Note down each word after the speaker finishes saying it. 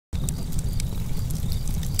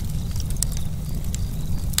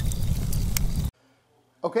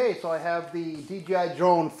Okay, so I have the DJI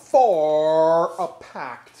drone 4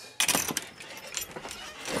 packed.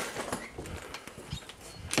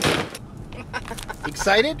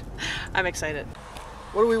 Excited? I'm excited.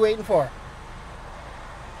 What are we waiting for?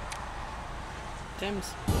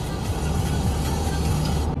 Tim's.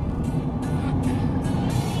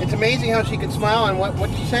 It's amazing how she can smile on what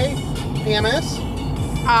did you say? PMS?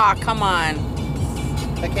 Ah, come on.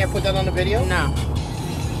 I can't put that on the video? No.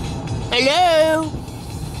 Hello?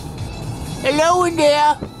 Hello in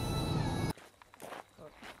there.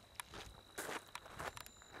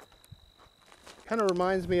 Kind of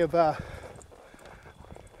reminds me of The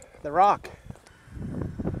Rock.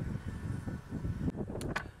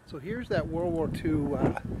 So here's that World War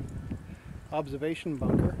II observation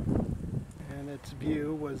bunker, and its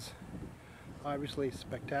view was obviously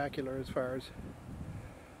spectacular as far as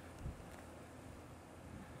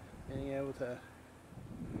being able to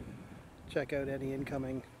check out any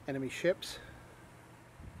incoming enemy ships.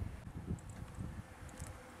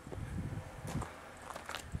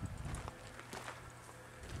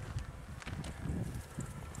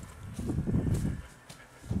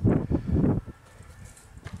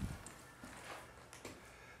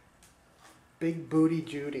 Big Booty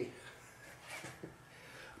Judy. I'm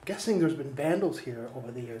guessing there's been vandals here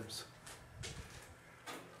over the years.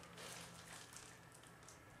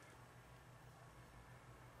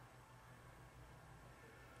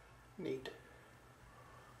 Neat.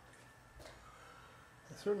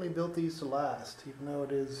 I certainly built these to last, even though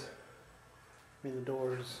it is, I mean, the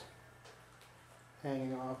door's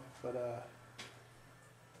hanging off, but and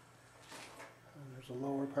there's a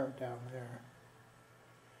lower part down there.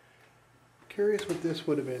 Curious what this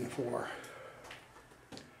would have been for.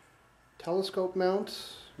 Telescope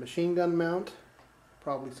mount, machine gun mount,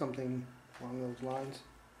 probably something along those lines.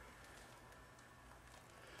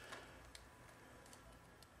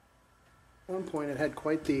 At one point it had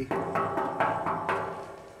quite the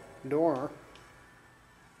door,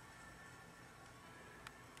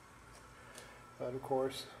 but of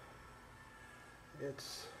course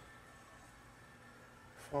it's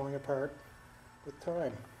falling apart with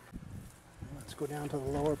time. Let's go down to the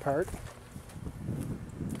lower part.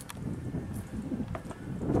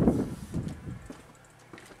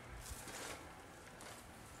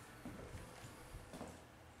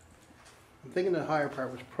 I'm thinking the higher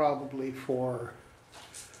part was probably for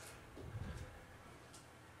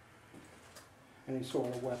any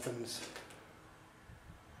sort of weapons.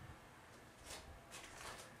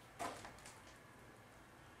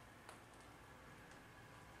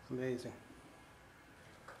 Amazing.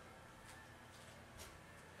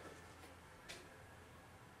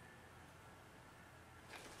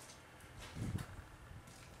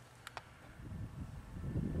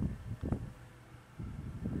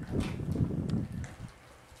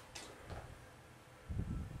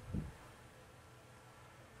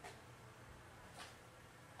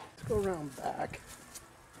 Go around back.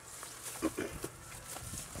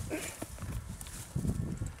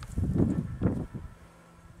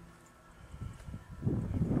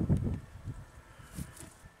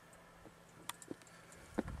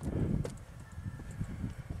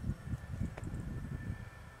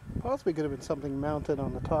 Possibly could have been something mounted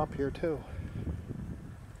on the top here too.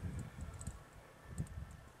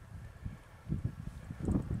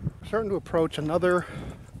 Starting to approach another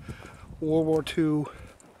World War II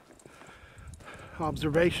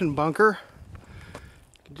observation bunker. You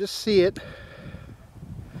can just see it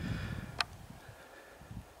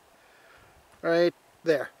right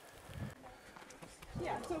there.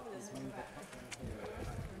 Yeah, it's over this way.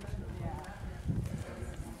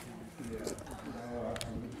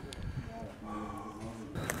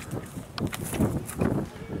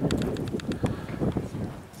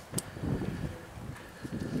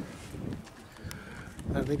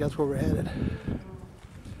 I think that's where we're headed.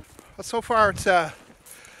 So far it's a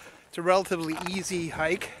relatively easy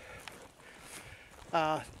hike.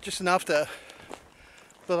 Just enough to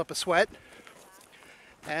build up a sweat.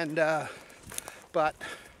 And but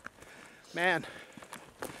man,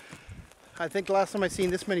 I think the last time I seen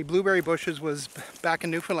this many blueberry bushes was back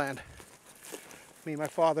in Newfoundland. Me and my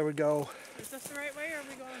father would go. Is this the right way or are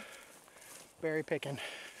we going? Berry picking.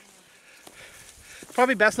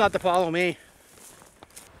 Probably best not to follow me.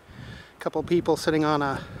 Couple people sitting on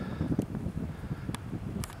a,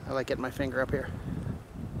 I like getting my finger up here.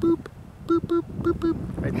 Boop, boop, boop, boop,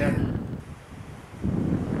 boop. Right there.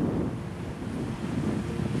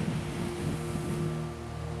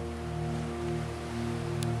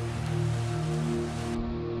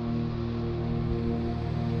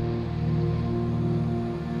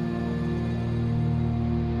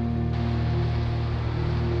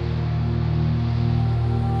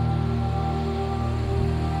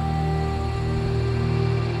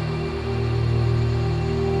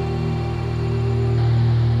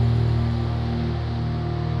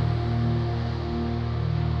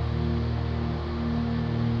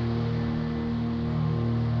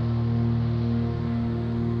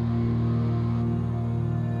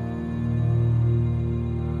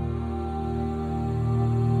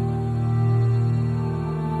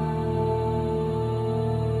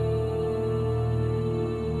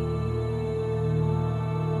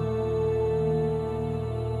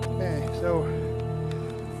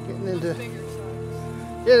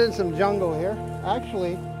 It is some jungle here.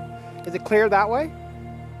 Actually, is it clear that way?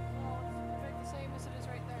 Oh, it's about the same as it is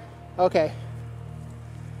right there. Okay.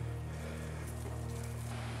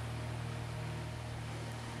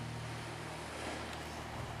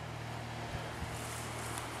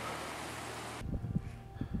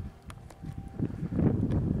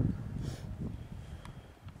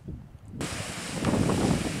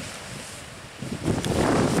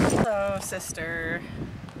 Hello, sister.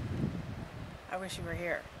 I wish you were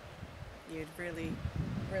here. You'd really,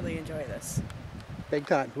 really enjoy this. Big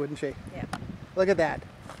time, wouldn't she? Yeah. Look at that.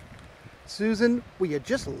 Susan, will you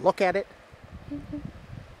just look at it?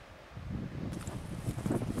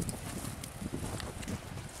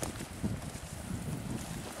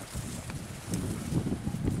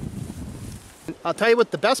 I'll tell you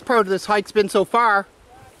what the best part of this hike's been so far.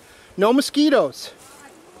 No mosquitoes.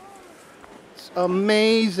 It's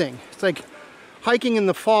amazing. It's like hiking in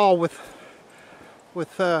the fall with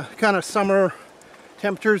kind of summer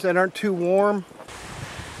temperatures that aren't too warm.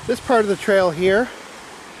 This part of the trail here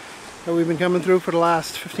that we've been coming through for the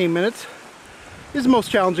last 15 minutes is the most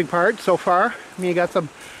challenging part so far. I mean, you got some,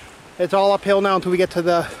 it's all uphill now until we get to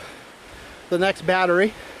the next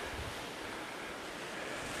battery.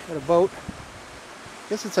 Got a boat. I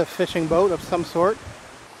guess it's a fishing boat of some sort.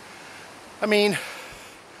 I mean,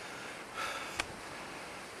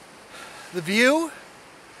 the view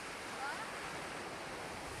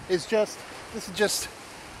is just, this is just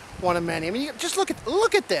one of many. I mean, just look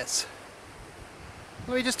at this.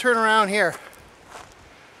 Let me just turn around here.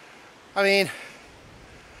 I mean,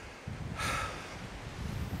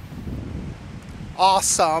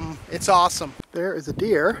 awesome. It's awesome. There is a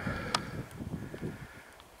deer